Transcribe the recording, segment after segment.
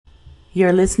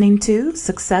You're listening to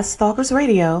Success Stalkers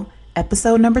Radio,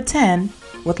 episode number 10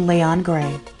 with Layon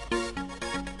Gray.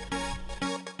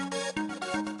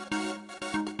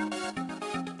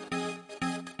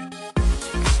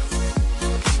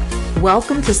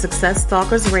 Welcome to Success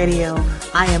Stalkers Radio.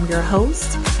 I am your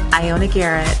host, Ioana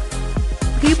Garrett.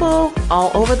 People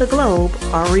all over the globe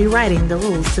are rewriting the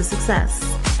rules to success.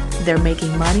 They're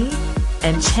making money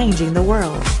and changing the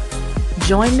world.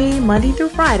 Join me Monday through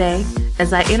Friday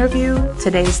as I interview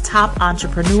today's top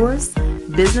entrepreneurs,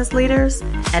 business leaders,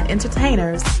 and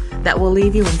entertainers that will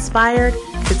leave you inspired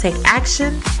to take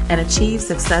action and achieve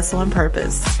success on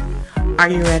purpose. Are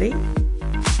you ready?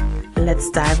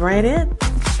 Let's dive right in.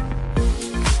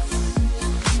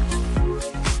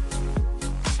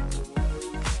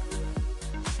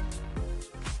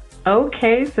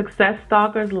 Okay, Success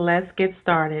Stalkers, let's get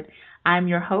started. I'm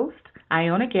your host,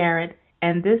 Ioana Garrett,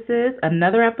 and this is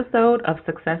another episode of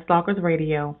Success Stalkers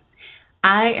Radio.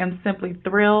 I am simply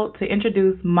thrilled to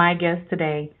introduce my guest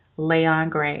today, Layon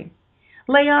Gray.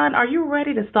 Layon, are you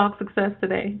ready to stalk success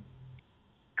today?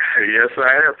 Yes,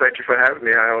 I am. Thank you for having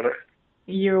me, Ioana.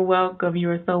 You're welcome. You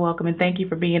are so welcome, and thank you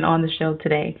for being on the show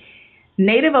today.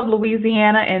 Native of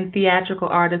Louisiana and theatrical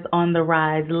artist on the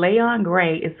rise, Layon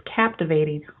Gray is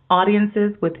captivating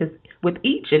audiences with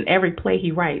each and every play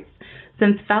he writes.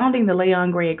 Since founding the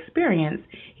Layon Gray Experience,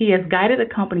 he has guided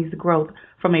the company's growth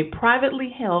from a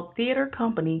privately held theater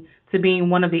company to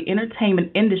being one of the entertainment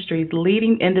industry's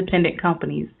leading independent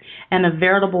companies and a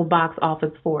veritable box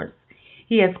office force.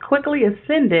 He has quickly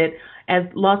ascended as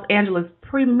Los Angeles'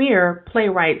 premier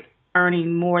playwright,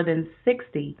 earning more than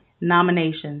 60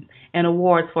 nominations and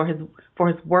awards for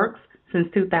his works since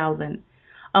 2000.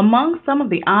 Among some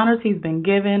of the honors he's been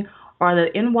given are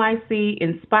the NYC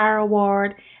Inspire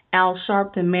Award, Al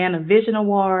Sharpton Man of Vision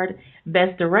Award,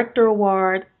 Best Director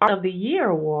Award, Art of the Year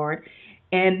Award,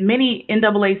 and many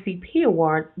NAACP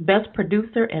awards, Best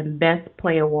Producer and Best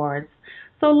Play awards.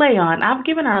 So Layon, I've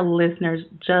given our listeners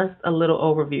just a little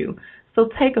overview. So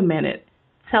take a minute.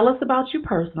 Tell us about you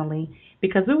personally,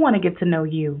 because we want to get to know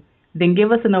you. Then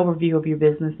give us an overview of your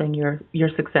business and your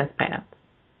success path.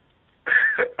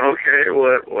 Okay.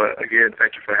 Well, again,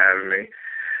 thank you for having me.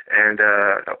 And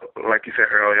like you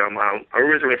said earlier, I'm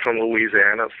originally from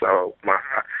Louisiana, so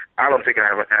I don't think I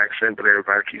have an accent, but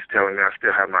everybody keeps telling me I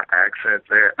still have my accent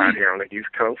there out here on the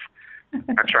East Coast.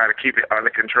 I try to keep it under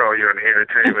control. You're in the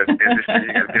entertainment industry,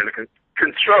 you got to be under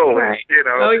control, right. you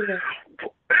know. Oh, yeah.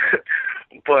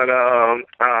 But I'm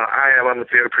a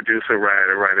theater producer,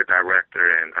 writer,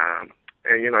 director,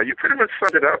 and you know, you pretty much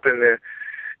summed it up in the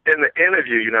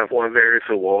interview. You know, I've won various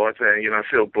awards, and you know, I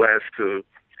feel blessed to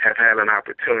have had an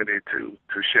opportunity to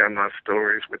share my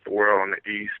stories with the world on the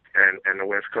East and the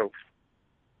West Coast.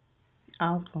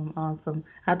 Awesome.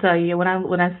 I'll tell you, when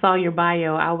I saw your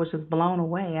bio, I was just blown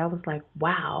away. I was like,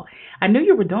 wow. I knew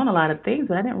you were doing a lot of things,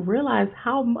 but I didn't realize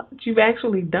how much you've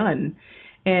actually done.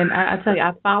 And I tell you,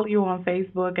 I follow you on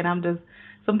Facebook, and I'm just,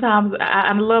 sometimes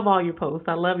I love all your posts.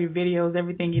 I love your videos,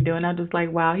 everything you do, and I'm just like,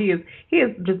 wow, he is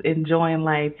just enjoying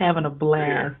life, having a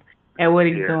blast at what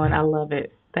he's doing. I love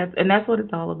it. That's what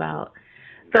it's all about.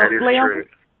 So, Layon,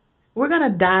 we're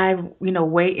gonna dive,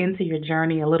 way into your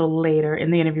journey a little later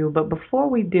in the interview. But before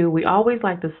we do, we always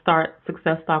like to start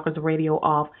Success Stalkers Radio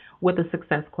off with a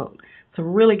success quote to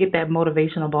really get that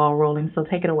motivational ball rolling. So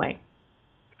take it away.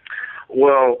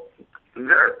 Well,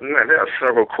 there are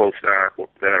several quotes that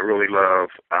I really love,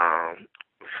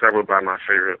 several by my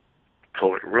favorite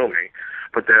poet, Rumi,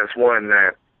 but there's one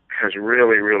that has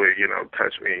really, really,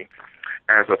 touched me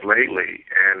as of lately,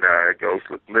 and it goes,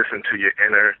 listen to your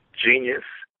inner genius.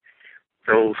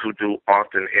 Those who do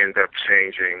often end up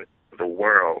changing the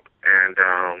world. And,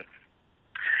 and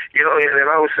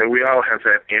I always say we all have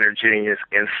that inner genius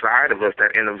inside of us,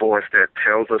 that inner voice that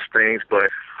tells us things, but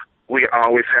we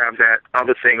always have that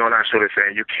other thing on our shoulder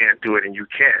saying you can't do it and you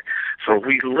can't. So if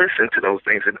we listen to those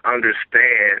things and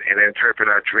understand and interpret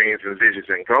our dreams and visions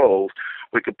and goals,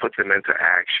 we could put them into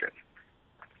action.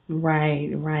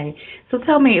 Right. So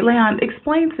tell me, Layon,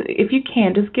 explain, if you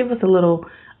can, just give us a little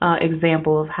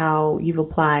example of how you've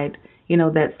applied,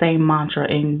 that same mantra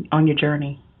on your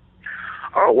journey.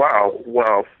 Oh, wow.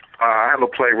 Well, I have a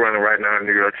play running right now in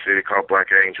New York City called Black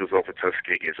Angels over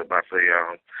Tuskegee. It's about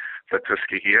the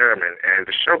Tuskegee Airmen, and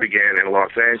the show began in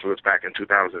Los Angeles back in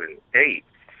 2008.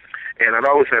 And I'd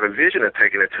always had a vision of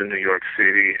taking it to New York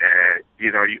City, and,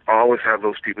 you always have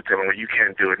those people telling you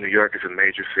can't do it. New York is a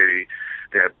major city.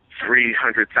 There are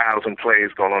 300,000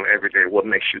 plays going on every day. What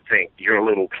makes you think your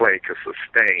little play could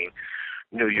sustain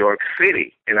New York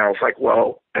City. And I was like,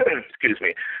 well, excuse me.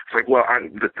 It's like, well,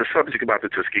 the subject about the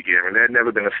Tuskegee Airmen, there had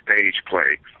never been a stage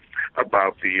play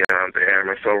about the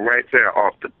airmen. So right there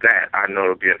off the bat, I know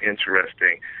it'll be an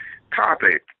interesting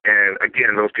topic. And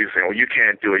again, those people saying, well, you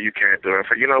can't do it, you can't do it. I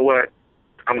said, you know what?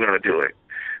 I'm going to do it.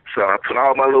 So I put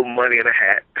all my little money in a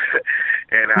hat,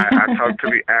 and I talked to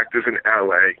the actors in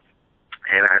L.A.,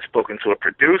 and I spoken to a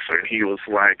producer, and he was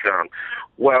like,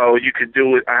 well, you could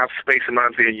do it. I have space in my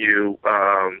venue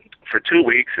for 2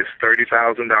 weeks. It's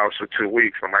 $30,000 for 2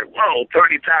 weeks. I'm like, whoa,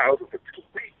 $30,000 for 2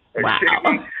 weeks. Are you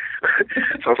kidding me?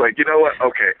 So I was like, you know what?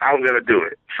 Okay, I'm going to do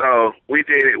it. So we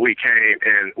did it. We came,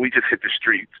 and we just hit the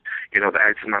streets. You know, the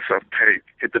actors and myself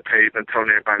hit the pavement, telling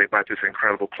everybody about this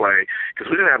incredible play, because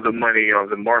we didn't have the money or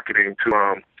the marketing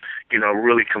to, you know,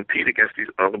 really compete against these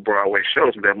other Broadway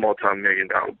shows with their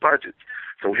multi-million-dollar budgets.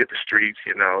 So we hit the streets,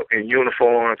 you know, in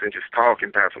uniforms and just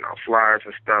talking, passing out flyers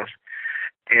and stuff.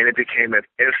 And it became an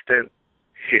instant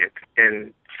hit.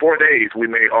 In 4 days, we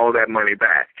made all that money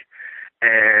back.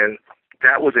 And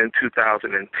that was in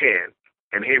 2010.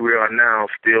 And here we are now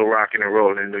still rocking and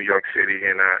rolling in New York City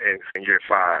in year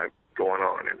 5 going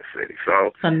on in the city.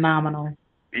 So phenomenal.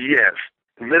 Yes.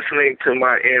 Listening to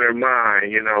my inner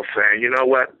mind, you know, saying, you know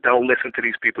what, don't listen to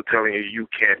these people telling you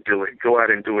can't do it. Go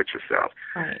out and do it yourself.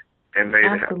 Right. And made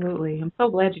Absolutely. I'm so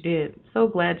glad you did. So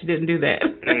glad you didn't do that.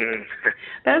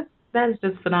 That is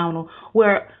just phenomenal.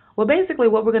 Well, basically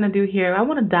what we're going to do here, I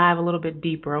want to dive a little bit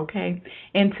deeper, okay,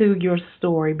 into your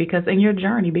story and your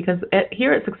journey, because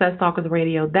here at Success Talkers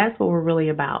Radio, that's what we're really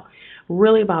about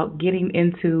getting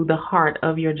into the heart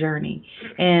of your journey.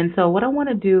 And so what I want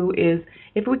to do is,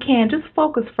 if we can, just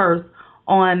focus first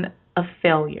on a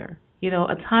failure, you know,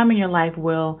 a time in your life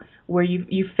where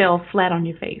you fell flat on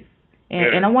your face.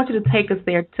 And I want you to take us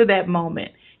there to that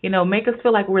moment. You know, make us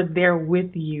feel like we're there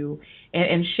with you,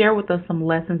 and share with us some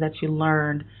lessons that you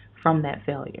learned from that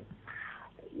failure.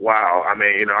 Wow. I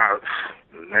mean, you know,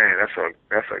 man,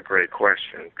 that's a great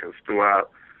question, because throughout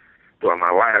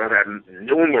my life, I've had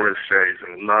numerous failures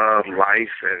in love, life,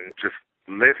 and just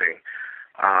living.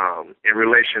 In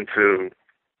relation to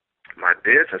my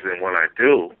business and what I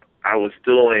do, I was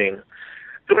doing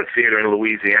theater in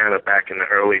Louisiana back in the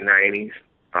early 90s.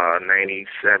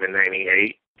 97,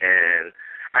 98, and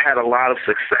I had a lot of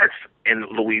success in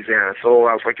Louisiana. So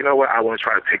I was like, you know what, I want to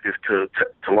try to take this to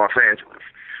Los Angeles.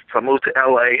 So I moved to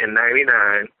LA in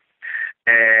 99,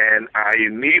 and I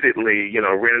immediately, you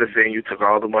know, rented a venue, took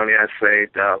all the money I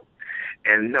saved up,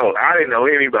 and no, I didn't know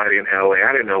anybody in LA.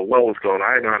 I didn't know what was going on.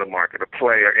 I didn't know how to market a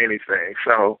play or anything.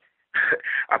 So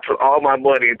I put all my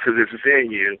money into this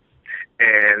venue,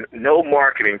 and no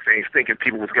marketing things, thinking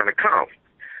people was going to come.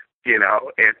 You know,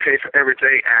 and pay for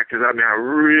everything, actors. I mean, I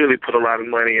really put a lot of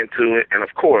money into it, and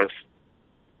of course,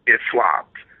 it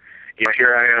flopped. You know,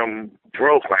 here I am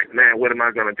broke, like, man, what am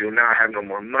I going to do now? I have no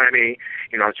more money.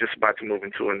 You know, I was just about to move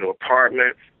into a new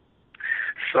apartment.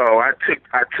 So I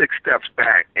took steps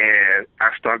back, and I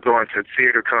started going to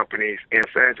theater companies in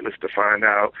Los Angeles to find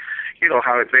out, you know,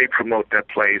 how they promote their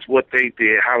plays, what they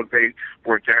did, how they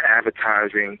work their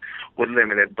advertising with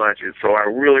limited budgets. So I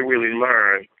really, really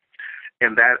learned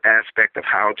in that aspect of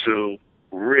how to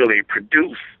really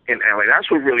produce in LA. That's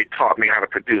what really taught me how to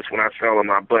produce when I fell on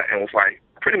my butt and was like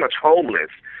pretty much homeless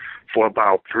for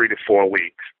about 3 to 4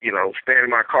 weeks, you know, staying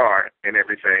in my car and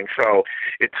everything. So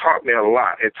it taught me a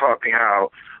lot. It taught me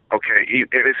how, okay,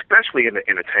 and especially in the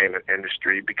entertainment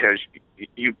industry, because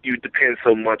you depend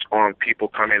so much on people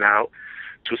coming out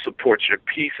to support your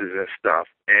pieces and stuff.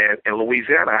 And in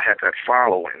Louisiana, I had that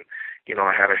following. You know,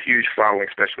 I had a huge following,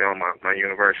 especially on my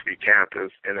university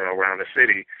campus and then around the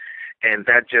city. And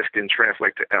that just didn't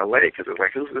translate to L.A. because it was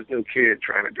like, who's this new kid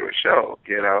trying to do a show,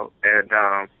 you know? And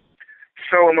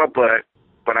fell on my butt,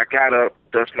 but I got up,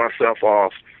 dusted myself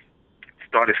off,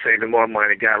 started saving more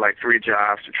money, got like 3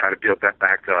 jobs to try to build that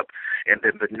back up. And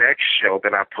then the next show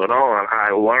that I put on,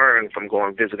 I learned from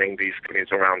going visiting these companies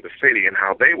around the city and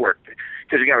how they worked.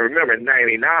 Because you got to remember, in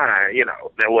 99, you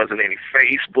know, there wasn't any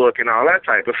Facebook and all that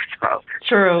type of stuff.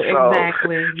 True, so,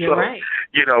 exactly. You're right.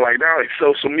 You know, like now it's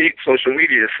social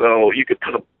media, so you could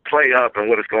put a play up and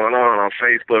what is going on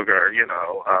Facebook or, you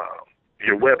know,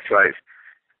 your website,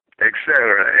 et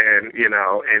cetera. And, you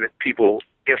know, and people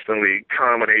instantly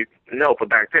come and they know, but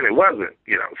back then it wasn't,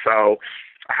 you know. So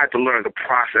I had to learn the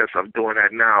process of doing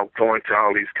that now, going to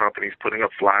all these companies, putting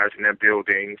up flyers in their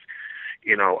buildings,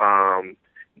 you know,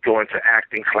 going to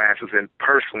acting classes and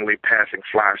personally passing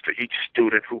flyers to each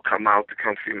student who come out to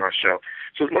come see my show.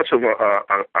 So it's much of a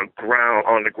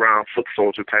on-the-ground foot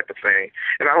soldier type of thing.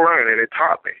 And I learned and it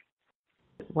taught me.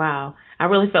 Wow. I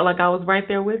really felt like I was right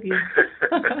there with you.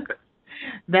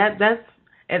 That's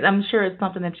And I'm sure it's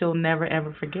something that you'll never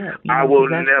ever forget. I 'Cause will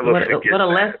that's never forget what a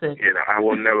that. lesson. I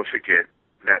will never forget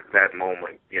that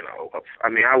moment. I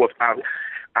mean,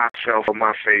 I fell on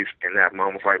my face in that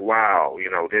moment. It's like, wow,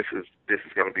 this is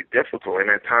going to be difficult. And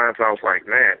at times I was like,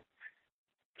 man,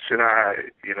 should I,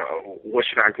 where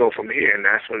should I go from here? And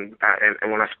that's when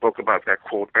and when I spoke about that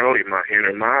quote earlier, my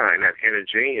inner mind, that inner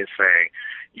genius saying,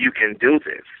 you can do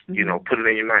this. Put it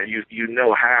in your mind. You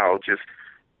know how. Just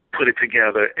put it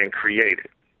together and create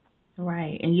it.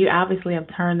 Right. And you obviously have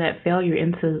turned that failure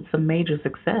into some major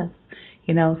success.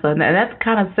 So that's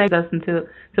kind of segues us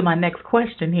into my next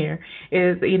question here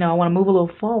is, I want to move a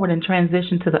little forward and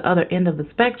transition to the other end of the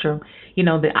spectrum,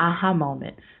 the aha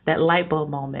moment, that light bulb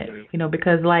moment,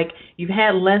 because like you've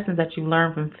had lessons that you've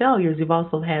learned from failures, you've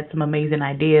also had some amazing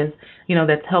ideas,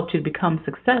 that's helped you to become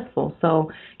successful.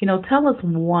 So, tell us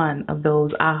one of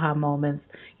those aha moments,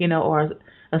 or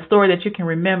a story that you can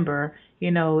remember,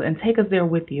 and take us there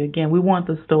with you. Again, we want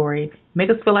the story. Make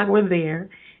us feel like we're there.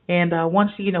 And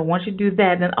once you do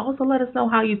that, then also let us know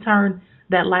how you turn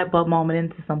that light bulb moment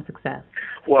into some success.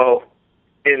 Well,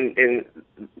 in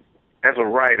as a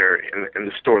writer in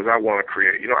the stories I want to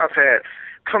create,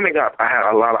 coming up, I had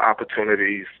a lot of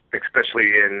opportunities,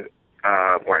 especially in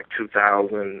like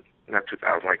 2000, not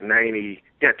 2000, like 90,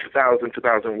 2000,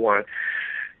 2001,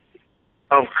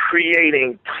 of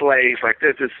creating plays. Like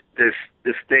there's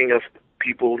this thing of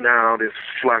people now, this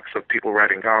flux of people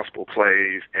writing gospel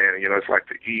plays, and it's like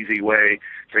the easy way.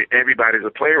 So everybody's a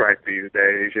playwright these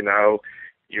days.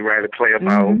 You write a play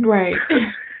about right.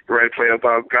 you write a play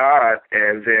about God,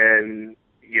 and then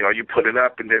you put it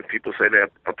up, and then people say they're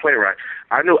a playwright.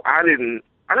 I knew I didn't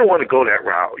want to go that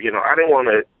route. I didn't want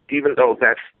to, even though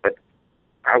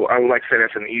I would like to say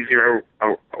that's an easier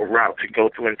a route to go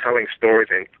through in telling stories,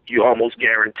 and you almost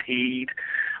guaranteed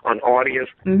an audience.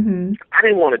 I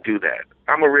didn't want to do that.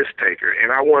 I'm a risk taker,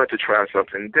 and I wanted to try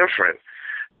something different.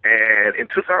 And in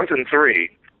 2003,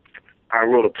 I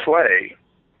wrote a play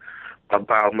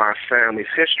about my family's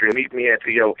history. Meet Me at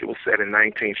the Oak. It was set in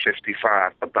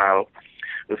 1955. It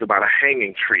was about a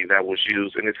hanging tree that was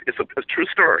used, and it's a true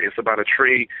story. It's about a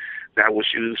tree that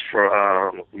was used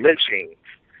for lynching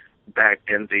back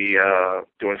in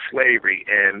during slavery,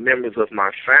 and members of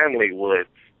my family would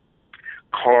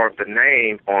carve the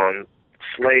name on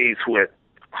slaves who had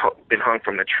been hung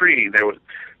from the tree. They would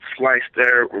slice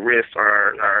their wrist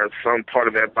or some part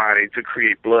of their body to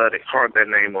create blood and carve their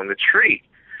name on the tree.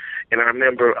 And I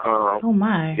remember, oh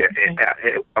my,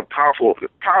 a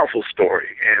powerful story.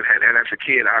 And as a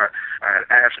kid, I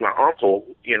asked my uncle,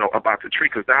 about the tree,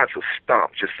 because that's a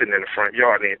stump just sitting in the front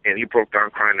yard, and he broke down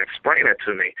crying and explained it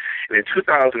to me. And in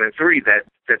 2003,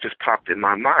 that just popped in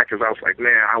my mind, because I was like,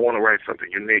 man, I want to write something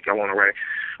unique. I want to write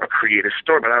a creative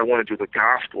story, but I don't want to do the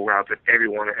gospel route that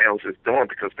everyone else is doing,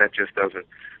 because that just doesn't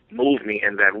move me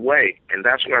in that way. And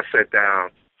that's when I sat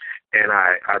down. And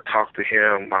I talked to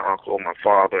him, my uncle, my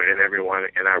father, and everyone,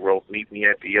 and I wrote Meet Me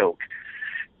at the Oak,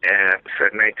 and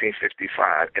set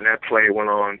 1955. And that play went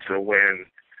on to win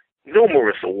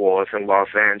numerous awards in Los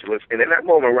Angeles. And in that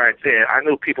moment right there, I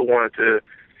knew people wanted to,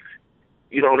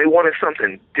 they wanted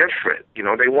something different.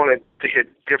 They wanted to hear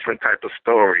different type of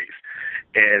stories.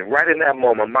 And right in that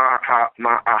moment, my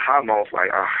aha moment was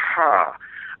like, aha,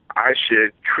 I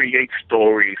should create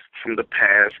stories from the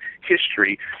past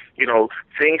history,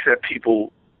 things that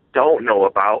people don't know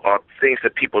about, or things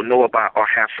that people know about or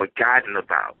have forgotten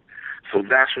about. So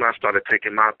that's when I started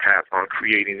taking my path on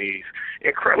creating these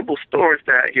incredible stories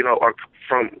that, are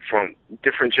from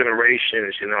different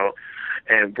generations,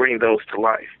 and bring those to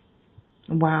life.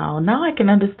 Wow. Now I can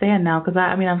understand now, because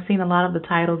I've seen a lot of the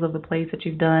titles of the plays that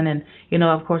you've done, and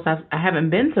of course I haven't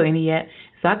been to any yet,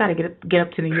 so I got to get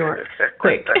up to New York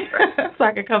quick so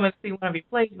I can come and see one of your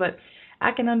plays. But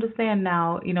I can understand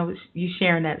now, you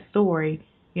sharing that story,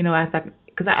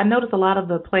 because I noticed a lot of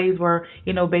the plays were,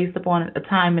 based upon a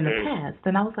time in the past,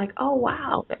 and I was like, oh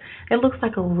wow, it looks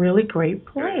like a really great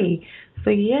play. So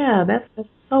yeah, that's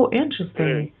so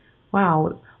interesting.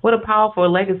 Wow, what a powerful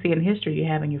legacy and history you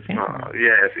have in your family.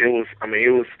 Yes, it was.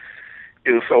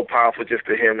 It was so powerful just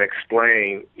to hear him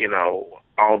explain,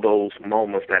 all those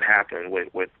moments that happened with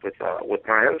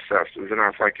my ancestors, and I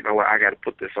was like, what, I got to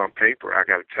put this on paper. I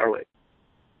got to tell it.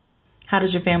 How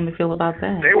did your family feel about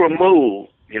that? They were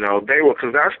moved.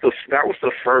 Because that was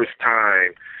the first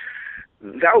time.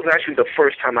 That was actually the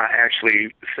first time I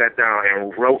actually sat down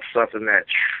and wrote something that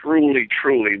truly,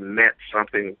 truly meant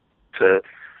something to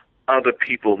other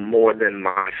people more than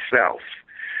myself.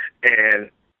 And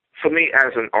for me,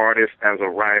 as an artist, as a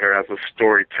writer, as a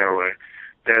storyteller,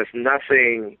 there's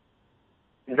nothing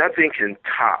can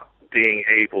top being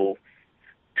able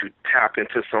to tap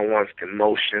into someone's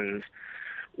emotions,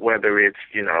 whether it's,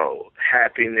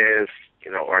 happiness,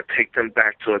 or take them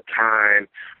back to a time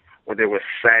when they were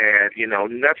sad.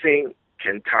 Nothing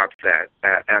can top that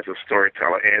as a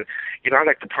storyteller. And, I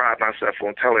like to pride myself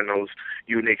on telling those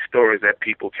unique stories that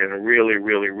people can really,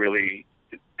 really, really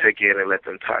take in and let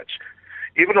them touch.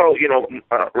 Even though,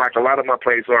 like a lot of my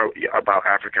plays are about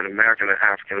African American and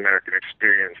African American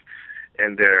experience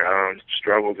and their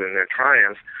struggles and their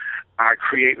triumphs, I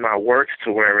create my works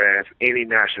to whereas any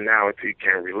nationality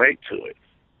can relate to it.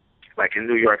 Like in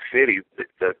New York City,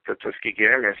 the Tuskegee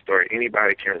Airmen story,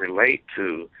 anybody can relate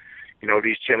to,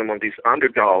 these gentlemen, these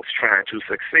underdogs trying to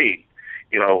succeed.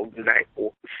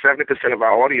 70% of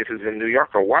our audiences in New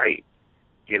York are white,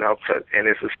 and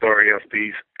it's a story of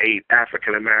these 8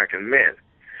 African American men.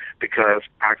 Because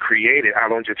I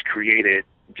don't just create it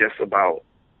just about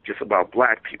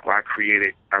black people. I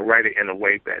write it in a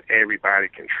way that everybody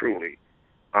can truly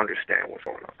understand what's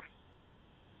going on.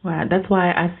 Wow, that's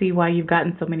why I see why you've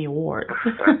gotten so many awards.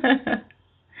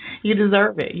 You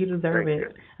deserve it. You deserve Thank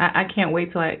it. you. I can't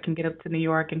wait till I can get up to New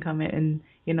York and come in and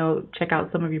check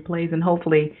out some of your plays, and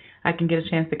hopefully I can get a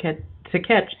chance to catch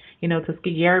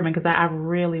Tuskegee Airmen, because I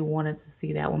really wanted to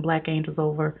see that one. Black Angels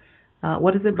over.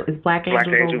 What is it? Is Black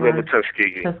Angels over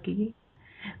Tuskegee? Tuskegee.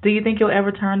 Do you think you'll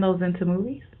ever turn those into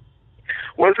movies?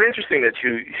 Well, it's interesting that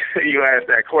you asked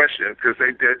that question, because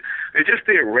they just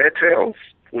did Red Tails,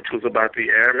 which was about the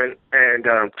airmen, and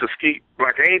Tuskegee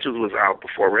Black Angels was out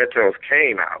before Red Tails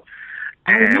came out.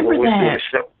 I remember that.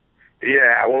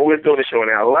 When we were doing the show in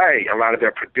L.A., a lot of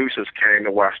their producers came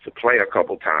to watch the play a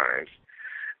couple times,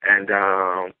 and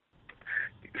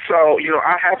so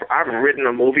I've written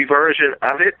a movie version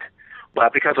of it,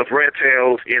 but because of Red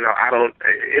Tails,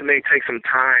 it may take some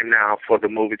time now for the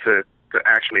movie to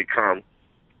actually come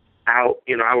out.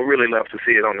 I would really love to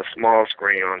see it on the small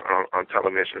screen on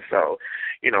television, so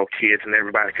kids and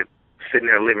everybody could sit in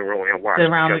their living room and watch.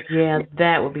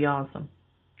 That would be awesome.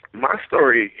 My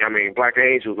story, Black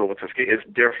Angels over Tuskegee, is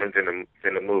different than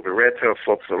the movie. Red Tail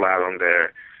focuses a lot on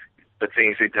the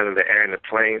things they've done in the air and the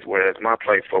planes, whereas my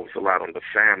play focuses a lot on the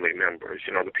family members,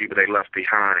 the people they left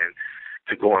behind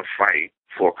to go and fight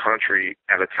for a country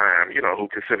at a time, who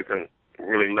considered them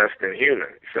really less than human.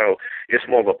 So it's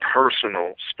more of a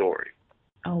personal story.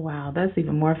 Oh, wow. That's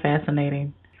even more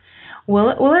fascinating.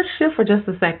 Well, let's shift for just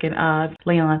a second,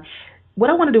 Layon. What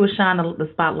I want to do is shine the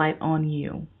spotlight on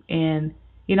you. And,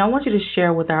 I want you to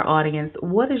share with our audience,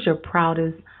 what is your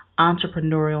proudest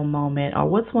entrepreneurial moment, or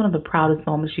what's one of the proudest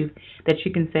moments that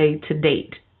you can say to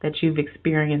date that you've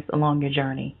experienced along your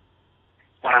journey?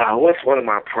 Wow, what's one of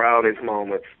my proudest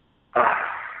moments?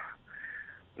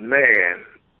 Man,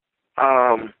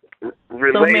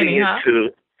 relating so many, huh?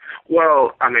 to,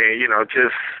 well,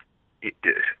 just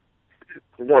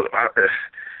one,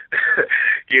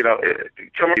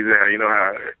 coming down,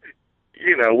 how,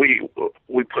 we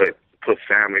put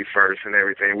family first and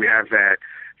everything. We have that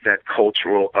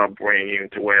cultural upbringing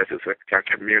to where it's a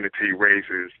community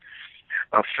raises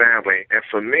a family. And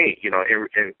for me, in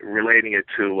relating it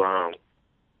to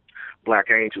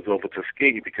Black Angels over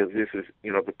Tuskegee, because this is,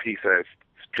 the piece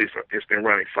it's been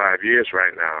running 5 years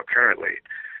right now currently.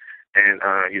 And,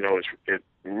 it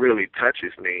really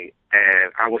touches me.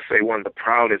 And I would say one of the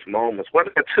proudest moments, well,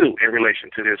 there are 2 in relation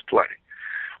to this play.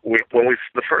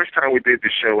 The first time we did the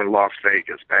show in Las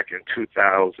Vegas back in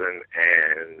 2009,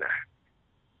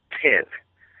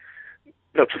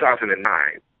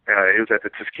 it was at the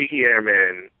Tuskegee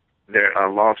Airmen, their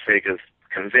Las Vegas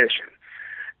convention,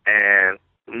 and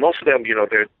most of them,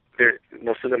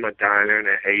 most of them are dying in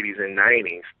their 80s and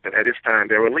 90s. But at this time,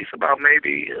 there were at least about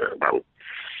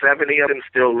 70 of them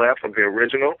still left of the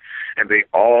original, and they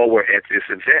all were at this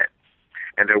event.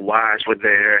 And their wives were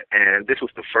there, and this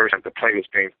was the first time the play was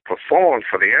being performed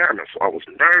for the airmen, so I was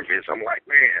nervous. I'm like,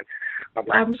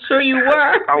 I'm sure you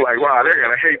were. I'm like, wow, they're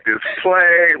going to hate this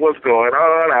play. What's going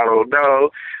on? I don't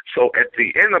know. So at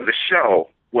the end of the show,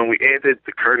 when we ended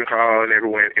the curtain call and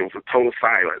everyone, it was a total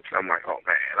silence. I'm like, oh,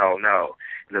 man, oh, no.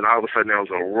 And then all of a sudden, there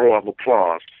was a roar of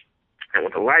applause. And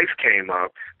when the lights came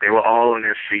up, they were all on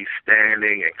their feet,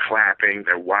 standing and clapping.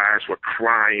 Their wives were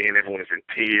crying. Everyone was in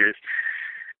tears.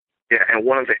 Yeah, and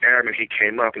one of the airmen, he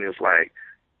came up and he was like,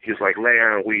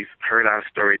 Layon, we've heard our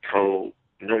story told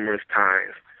numerous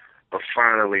times, but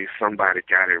finally somebody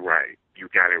got it right. You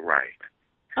got it right.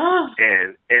 Oh,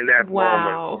 and in that wow.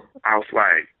 moment, I was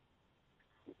like,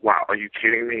 wow, are you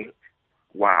kidding me?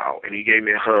 Wow. And he gave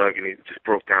me a hug and he just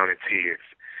broke down in tears.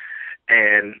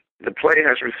 And the play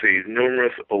has received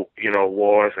numerous,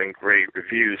 awards and great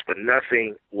reviews, but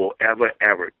nothing will ever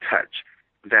touch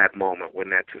that moment when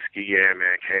that Tuskegee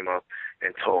Airman came up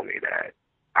and told me that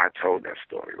I told that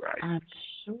story right. I'm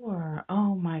sure.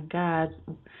 Oh my God.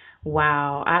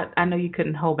 Wow. I know you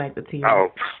couldn't hold back the tears. Oh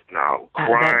no, That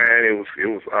crying. It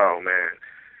was. Oh man,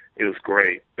 it was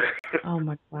great. Oh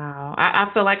my wow. I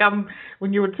feel like I'm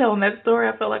when you were telling that story,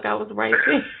 I felt like I was right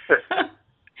there.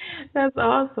 That's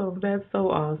awesome. That's so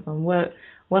awesome. What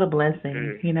a blessing,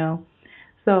 Mm, you know.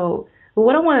 So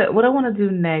what I want to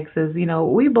do next is,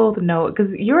 we both know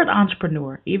because you're an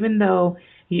entrepreneur, even though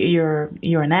you're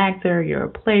an actor, you're a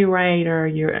playwright, or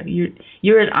you're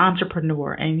an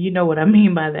entrepreneur, and you know what I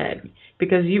mean by that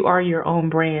because you are your own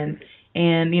brand.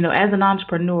 And as an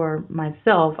entrepreneur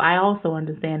myself, I also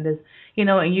understand this,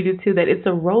 and you do too, that it's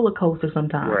a roller coaster right.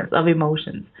 sometimes of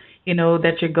emotions,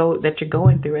 that you're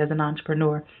going through as an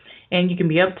entrepreneur, and you can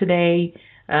be up today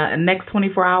next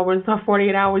 24 hours or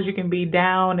 48 hours you can be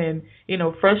down and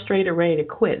frustrated, ready to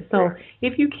quit. So Right.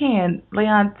 if you can,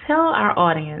 Leon, tell our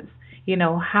audience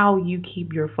how you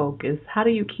keep your focus. How do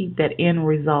you keep that end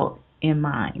result in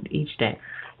mind each day?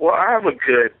 Well, I have a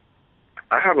good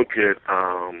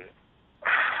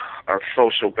a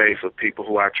social base of people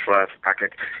who I trust.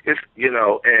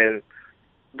 And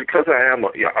because I am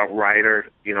a writer,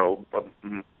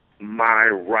 my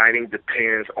writing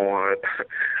depends on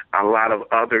a lot of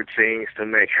other things to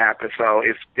make happen. So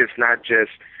it's not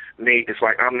just me. It's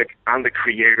like I'm the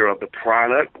creator of the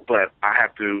product, but I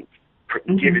have to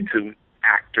give it Mhm. to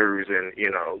actors and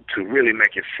to really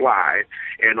make it fly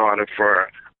in order for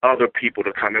other people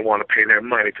to come and want to pay their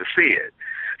money to see it.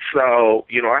 So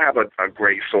I have a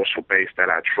great social base that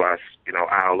I trust.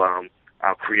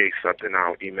 I'll create something.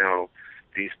 I'll email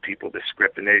these people the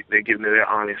script, and they give me their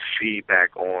honest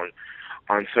feedback on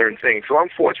certain things. So I'm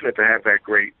fortunate to have that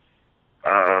great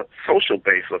social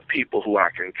base of people who I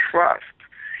can trust.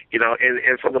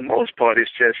 And for the most part,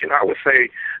 it's just I would say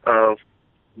uh,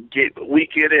 we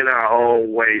get in our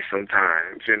own way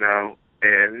sometimes,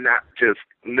 and not just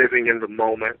living in the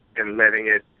moment and letting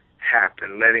it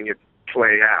happen, letting it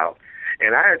play out.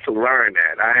 And I had to learn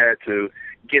that. I had to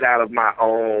get out of my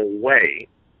own way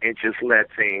and just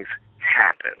let things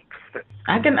happen.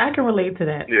 I can relate to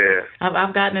that. Yeah.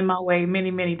 I've gotten in my way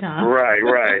many times. Right,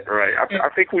 right, right. And, I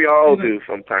think we all you know, do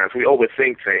sometimes. We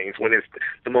overthink things when it's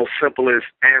the most simplest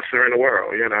answer in the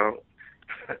world.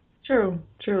 true.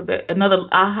 That another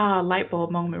aha light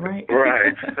bulb moment, right?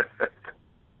 Right.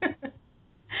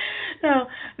 No,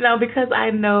 no, because I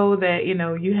know that,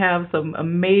 you have some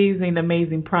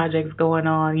amazing projects going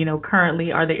on,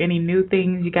 currently. Are there any new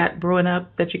things you got brewing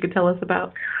up that you could tell us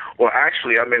about? Well,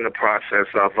 actually, I'm in the process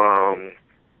of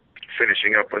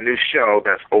finishing up a new show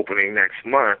that's opening next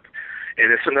month,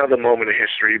 and it's another moment in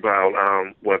history about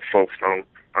what folks don't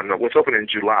know. What's opening in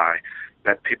July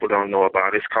that people don't know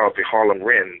about. It's called the Harlem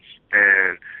Wrens,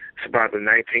 and it's about the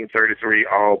 1933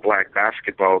 all-black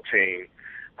basketball team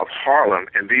of Harlem,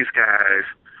 and these guys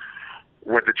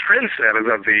were the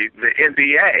trendsetters of the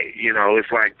NBA.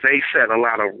 It's like they set a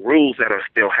lot of rules that are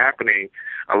still happening,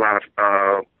 a lot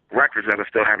of records that are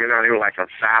still happening. Now they were like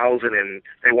 1,000, and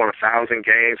they won 1,000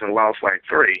 games and lost like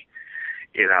three.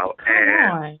 Come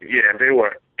And on. yeah, they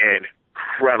were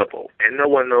incredible, and no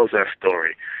one knows that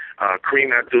story.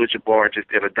 Kareem Abdul-Jabbar just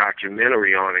did a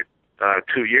documentary on it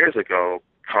 2 years ago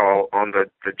called "On the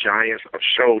Giants of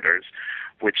Shoulders,"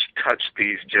 which touched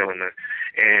these gentlemen.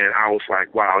 And I was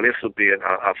like, wow, this would be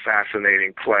a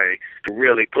fascinating play to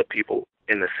really put people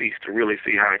in the seats to really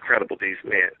see how incredible these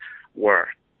men were.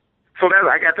 So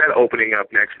I got that opening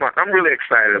up next month. I'm really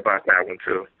excited about that one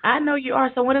too. I know you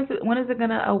are. So when is it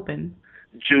gonna open?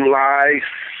 July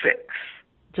 6th.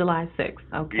 July 6th.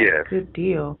 Okay, Yes. good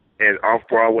deal. And off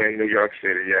Broadway in New York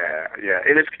City. Yeah, yeah.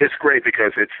 And it's great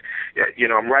because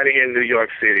I'm writing in New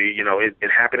York City.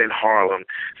 It happened in Harlem.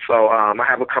 So I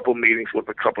have a couple meetings with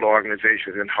a couple of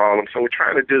organizations in Harlem. So we're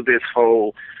trying to do this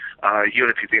whole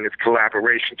unity thing, this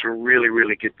collaboration to really,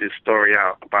 really get this story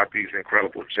out about these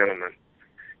incredible gentlemen.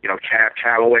 Cab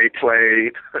Calloway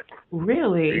played.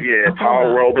 Really? Yeah, Oh Paul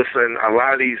God. Robeson. A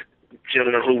lot of these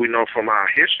gentlemen who we know from our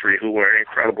history who were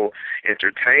incredible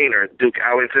entertainers, Duke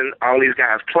Ellington, all these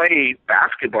guys played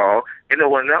basketball and no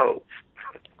one knows.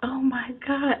 Oh my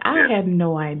God. I Yeah, had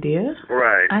no idea.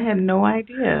 right. I had no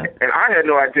idea. And I had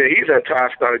no idea either until I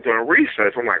started doing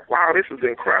research. I'm like, wow, this is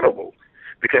incredible.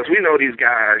 Because we know these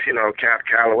guys, Cap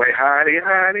Calloway, hidey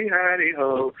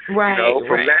ho, Right, from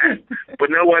right. that.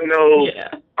 But no one knows Yeah.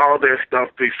 all their stuff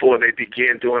before they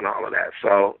begin doing all of that.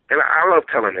 So, and I love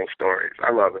telling those stories.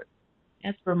 I love it.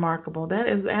 That's remarkable. That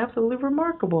is absolutely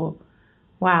remarkable.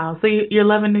 Wow. So you're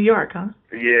loving New York, huh?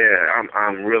 Yeah,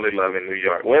 I'm really loving New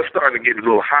York. Well, it's starting to get a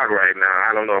little hot right now.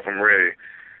 I don't know if I'm ready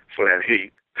for that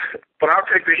heat, but I'll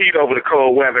take the heat over the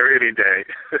cold weather any day.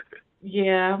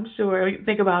 Yeah, I'm sure.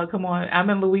 Think about it. Come on, I'm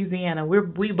in Louisiana.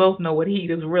 We both know what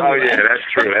heat is really Oh yeah, like.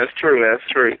 that's true. That's true.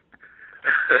 That's true.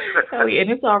 Oh, yeah,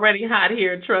 and it's already hot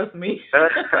here. Trust me.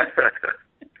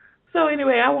 So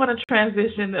anyway, I want to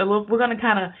transition a little. We're going to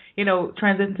kind of,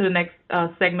 transition to the next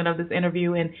segment of this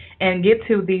interview and get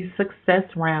to the success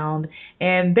round.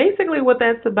 And basically, what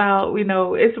that's about,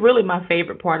 it's really my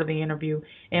favorite part of the interview.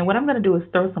 And what I'm going to do is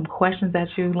throw some questions at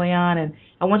you, Leon, and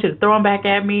I want you to throw them back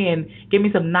at me and give me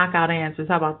some knockout answers.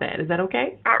 How about that? Is that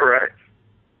okay? All right.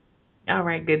 All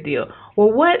right, good deal.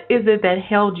 Well, what is it that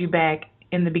held you back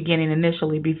in the beginning,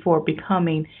 initially, before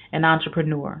becoming an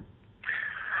entrepreneur?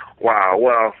 Wow.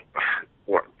 Well,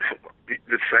 what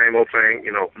the same old thing,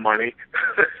 money,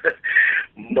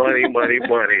 money, money,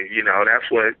 money.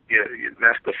 That's what.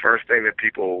 That's the first thing that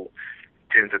people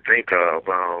tend to think of.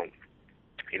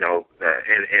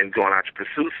 And going out to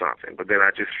pursue something. But then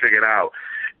I just figured out.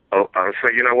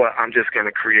 So you know what? I'm just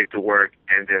gonna create the work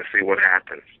and then see what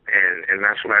happens. And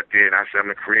that's what I did. I said I'm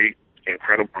gonna create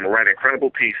incredible. I'm gonna write incredible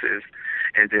pieces,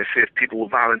 and then see if people will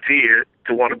volunteer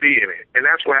to want to be in it. And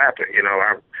that's what happened.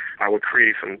 I would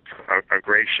create a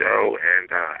great show, and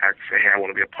I could say, hey, I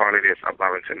want to be a part of this. I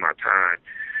volunteer my time,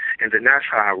 and then that's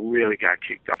how I really got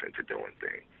kicked up into doing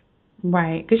things.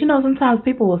 Right, because sometimes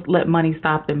people will let money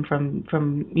stop them from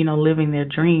living their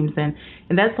dreams, and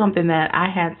that's something that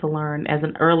I had to learn as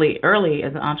an early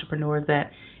as an entrepreneur is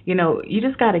that you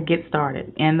just got to get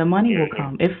started, and the money will Hmm.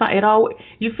 come. It all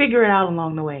you figure it out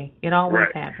along the way. It always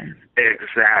Right. happens.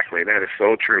 Exactly. That is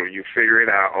so true. You figure it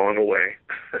out on the way.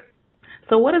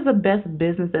 So, what is the best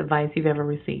business advice you've ever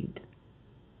received?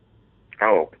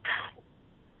 Oh,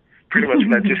 pretty much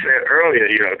what I just said earlier.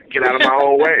 Get out of my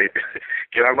own way.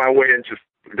 Get out of my way and just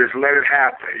let it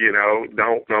happen.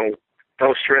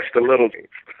 Don't stress the little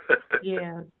things.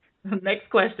 Yeah. Next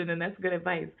question, and that's good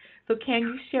advice. So, can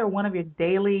you share one of your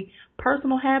daily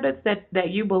personal habits that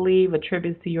you believe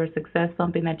attributes to your success,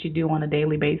 something that you do on a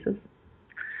daily basis?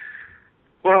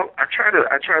 Well, I try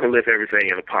to live everything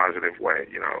in a positive way,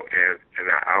 and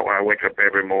I wake up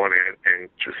every morning and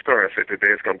just start. I say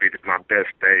today is going to be my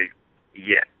best day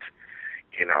yet,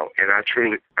 and I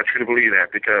truly believe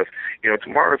that because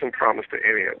tomorrow isn't promised to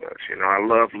any of us. I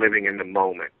love living in the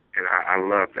moment, and I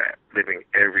love that living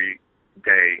every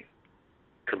day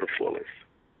to the fullest.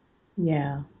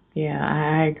 Yeah, yeah,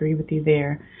 I agree with you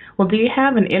there. Well, do you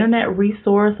have an internet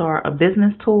resource or a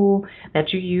business tool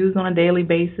that you use on a daily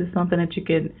basis, something that you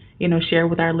could, share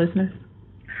with our listeners?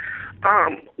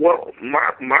 Well,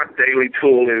 my daily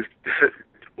tool is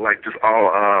like just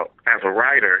all as a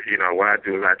writer. What I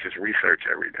do is I just research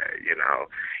every day.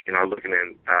 Looking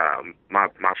in my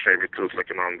favorite tools,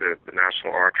 looking on the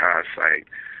National Archives site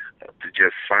to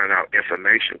just find out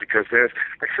information because like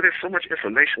I said, there's so much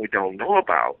information we don't know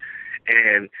about,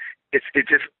 and it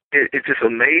just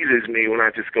amazes me when I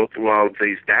just go through all of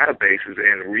these databases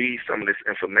and read some of this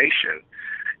information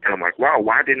and I'm like, wow,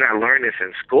 why didn't I learn this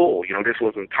in school? This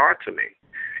wasn't taught to me.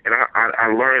 And I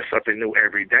learn something new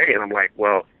every day. And I'm like,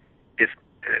 well,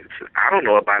 I don't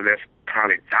know about it. There's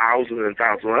probably thousands and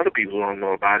thousands of other people who don't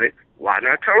know about it. Why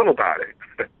not tell them about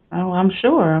it? Oh, I'm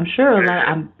sure. I'm sure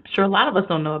a lot of us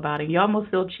don't know about it. You almost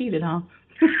feel cheated, huh?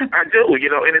 I do,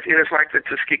 and it's like the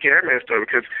Tuskegee Airman story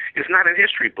because it's not in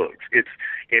history books. And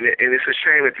it's a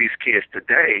shame that these kids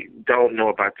today don't know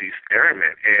about these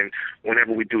airmen. And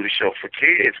whenever we do the show for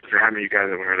kids, how many of you guys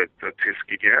ever heard of the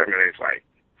Tuskegee Airmen? It's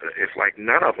like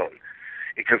none of them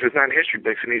because it's not in history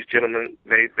books. And these gentlemen,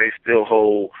 they still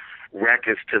hold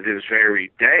records to this very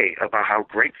day about how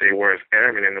great they were as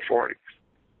airmen in the 40s.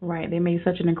 Right. They made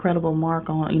such an incredible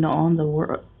mark on the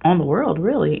world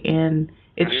really, and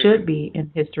it should Hmm. be in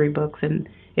history books and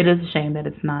it is a shame that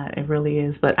it's not. It really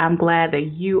is. But I'm glad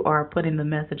that you are putting the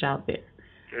message out there.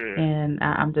 Mm. And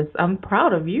I'm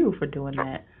proud of you for doing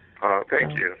that.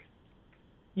 Thank So, you.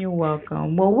 you're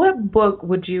welcome. Well, what book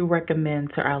would you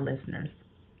recommend to our listeners?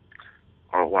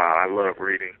 Oh wow, I love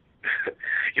reading.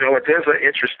 You know what? There's an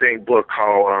interesting book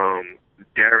called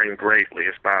Daring Greatly.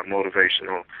 It's by a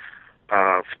motivational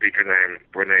speaker named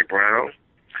Brene Brown.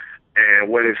 And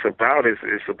what it's about is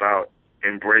it's about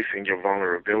embracing your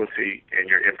vulnerability and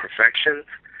your imperfections.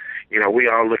 We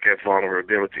all look at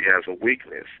vulnerability as a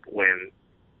weakness when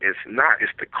it's not.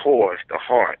 It's the core, it's the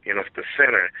heart, it's the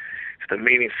center, it's the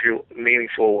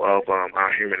meaningful of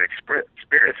our human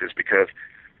experiences because,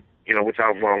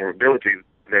 without vulnerability,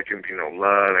 there can be no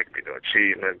love, there can be no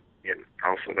achievement, and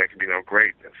also there can be no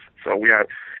greatness. So we are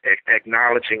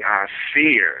acknowledging our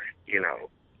fear,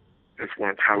 is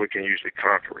one how we can usually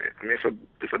conquer it. I mean,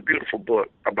 it's a beautiful book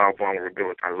about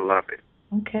vulnerability. I love it.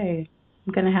 Okay.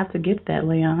 I'm gonna have to get that,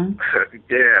 Leon.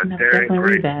 Yeah, I'm gonna Daring definitely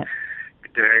read Great. that.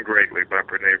 Daring Greatly by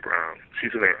Brene Brown.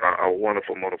 She's a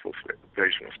wonderful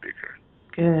motivational speaker.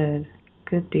 Good.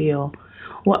 Good deal.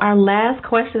 Well, our last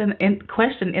question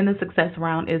in the success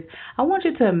round is I want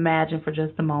you to imagine for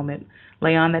just a moment,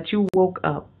 Layon, that you woke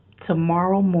up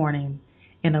tomorrow morning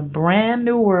in a brand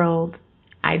new world,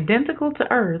 identical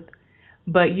to Earth,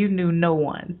 but you knew no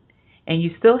one. And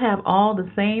you still have all the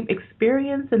same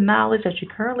experience and knowledge that you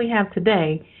currently have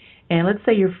today. And let's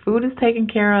say your food is taken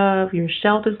care of, your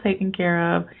shelter's taken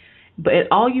care of, but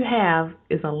all you have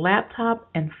is a laptop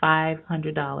and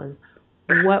 $500.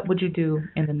 What would you do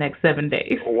in the next 7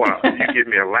 days? Wow, you give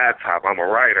me a laptop. I'm a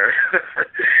writer.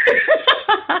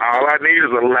 All I need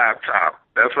is a laptop.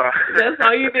 That's all. That's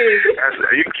all you need.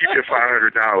 You can keep your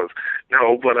 $500.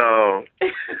 No, but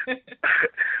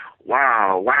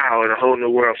wow, in a whole new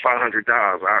world, $500.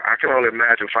 I can only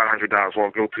imagine $500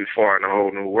 won't go too far in a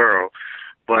whole new world.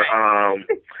 But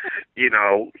you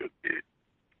know,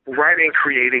 writing,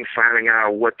 creating, finding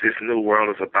out what this new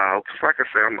world is about. 'Cause like I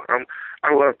said,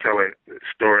 I love telling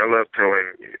story. I love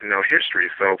telling history.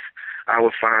 So I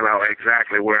would find out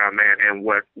exactly where I'm at and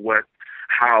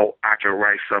how I can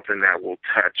write something that will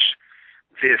touch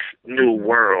this new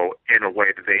world in a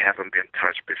way that they haven't been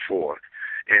touched before,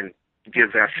 and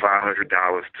give that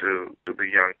 $500 to the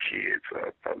young kids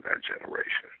of that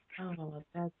generation. Oh,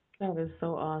 that is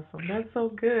so awesome. That's so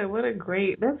good.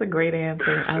 That's a great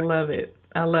answer. I love it.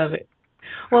 I love it.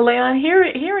 Well, Layon,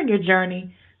 hearing your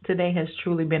journey today has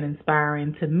truly been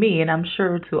inspiring to me, and I'm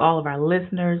sure to all of our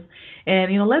listeners.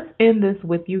 And let's end this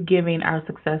with you giving our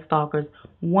success stalkers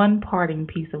one parting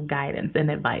piece of guidance and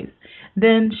advice.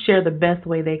 Then share the best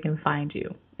way they can find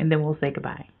you, and then we'll say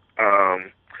goodbye.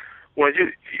 Well,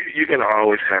 you're gonna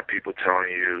always have people telling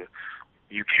you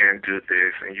you can't do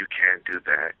this and you can't do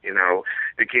that.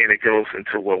 Again, it goes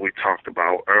into what we talked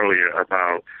about earlier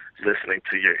about listening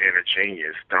to your inner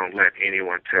genius. Don't let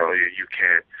anyone tell you you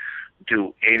can't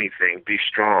do anything. Be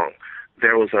strong.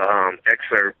 There was a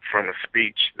excerpt from a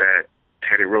speech that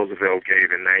Teddy Roosevelt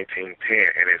gave in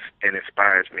 1910, and it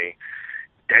inspires me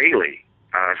daily.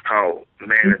 It's called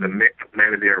Man in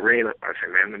the Arena. I say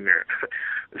Man in the Mirror.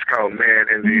 It's called Man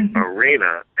in the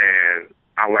Arena, and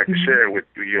I'd like to share it with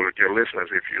your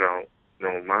listeners if you don't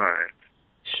mind.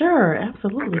 Sure,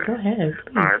 absolutely. Okay. Go ahead.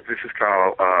 Please. All right, this is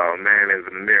called Man in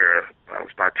the Mirror.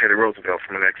 It's by Teddy Roosevelt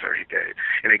from an excerpt he gave.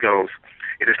 And it goes,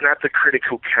 "It is not the critic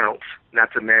who counts,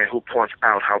 not the man who points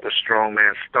out how the strong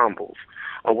man stumbles,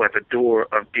 or where the doer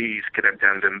of deeds could have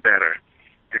done them better.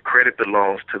 The credit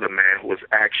belongs to the man who is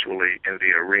actually in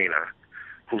the arena,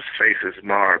 whose face is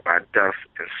marred by dust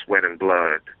and sweat and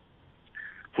blood,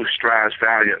 who strives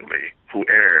valiantly, who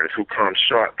errs, who comes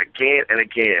short again and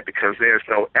again, because there is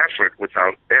no effort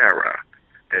without error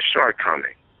and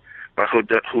shortcoming, but who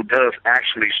does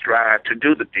actually strive to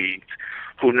do the deeds,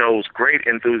 who knows great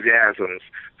enthusiasms,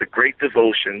 the great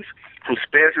devotions, who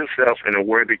spends himself in a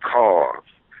worthy cause,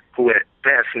 who at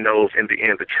best knows in the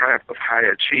end the triumph of high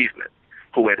achievement,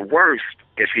 who at worst,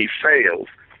 if he fails,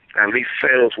 at least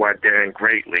fails while daring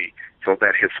greatly, so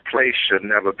that his place should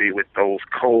never be with those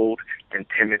cold and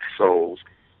timid souls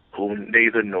who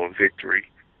neither know victory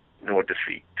nor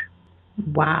defeat."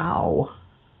 Wow.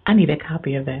 I need a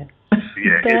copy of that.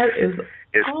 Yeah, that is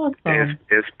awesome.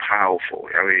 It's powerful.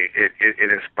 I mean,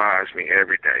 it inspires me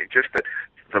every day. Just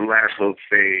the last little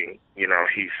thing,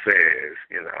 he says,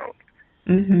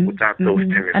 without those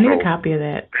timid souls. I need a copy of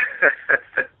that.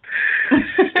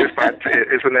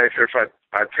 It's an excerpt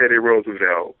by Teddy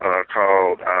Roosevelt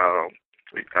called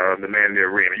 "The Man in the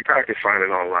Arena." You probably can find it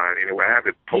online. Anyway, I have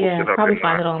it posted up in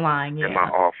my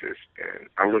office, and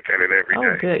I look at it every day.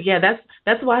 Oh, good. Yeah,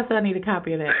 that's why I said I need a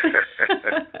copy of that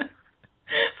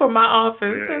for my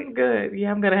office. That's good.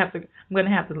 Yeah, I'm gonna have to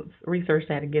research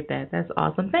that and get that. That's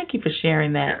awesome. Thank you for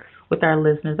sharing that with our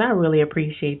listeners. I really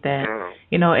appreciate that.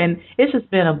 And it's just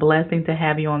been a blessing to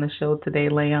have you on the show today,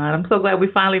 Layon. I'm so glad we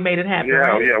finally made it happen.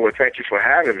 Yeah. Well, thank you for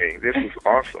having me. This is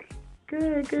awesome.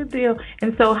 Good deal.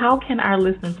 And so how can our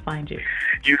listeners find you?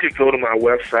 You could go to my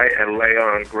website at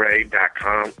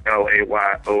layongray.com,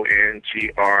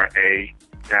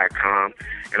 LAYONGRA.com.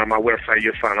 And on my website,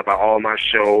 you'll find about all my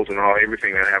shows and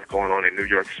everything that I have going on in New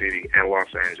York City and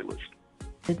Los Angeles.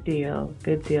 Good deal.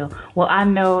 Well, I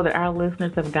know that our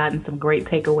listeners have gotten some great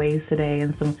takeaways today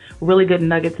and some really good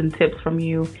nuggets and tips from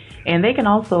you. And they can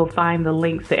also find the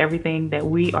links to everything that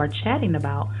we are chatting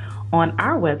about on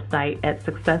our website at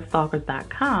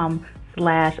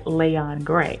successstalkers.com/Layon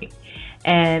Gray.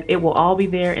 And it will all be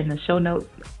there in the show notes,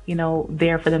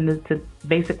 there for them to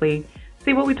basically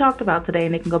see what we talked about today,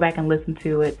 and they can go back and listen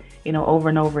to it, over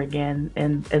and over again,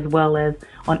 and as well as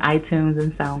on iTunes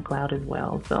and SoundCloud as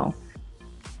well. So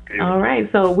All Beautiful.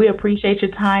 right. So we appreciate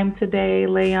your time today,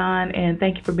 Layon, and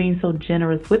thank you for being so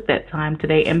generous with that time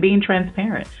today and being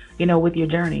transparent, with your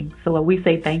journey. So we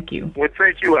say thank you. Well,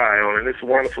 thank you, Ioana, and it's a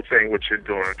wonderful thing what you're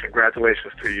doing.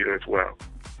 Congratulations to you as well.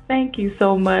 Thank you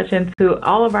so much. And to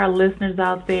all of our listeners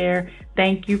out there,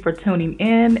 thank you for tuning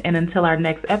in. And until our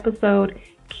next episode,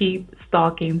 keep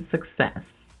stalking success.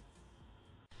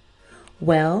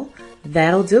 Well,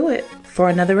 that'll do it for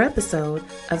another episode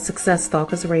of Success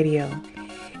Stalkers Radio.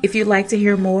 If you'd like to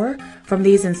hear more from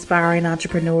these inspiring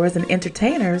entrepreneurs and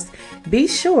entertainers, be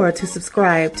sure to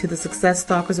subscribe to the Success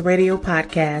Stalkers Radio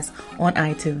podcast on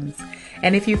iTunes.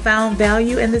 And if you found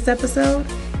value in this episode,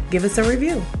 give us a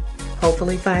review,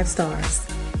 hopefully 5 stars.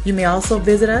 You may also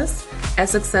visit us at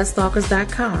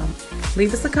successstalkers.com.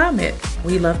 Leave us a comment.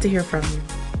 We'd love to hear from you.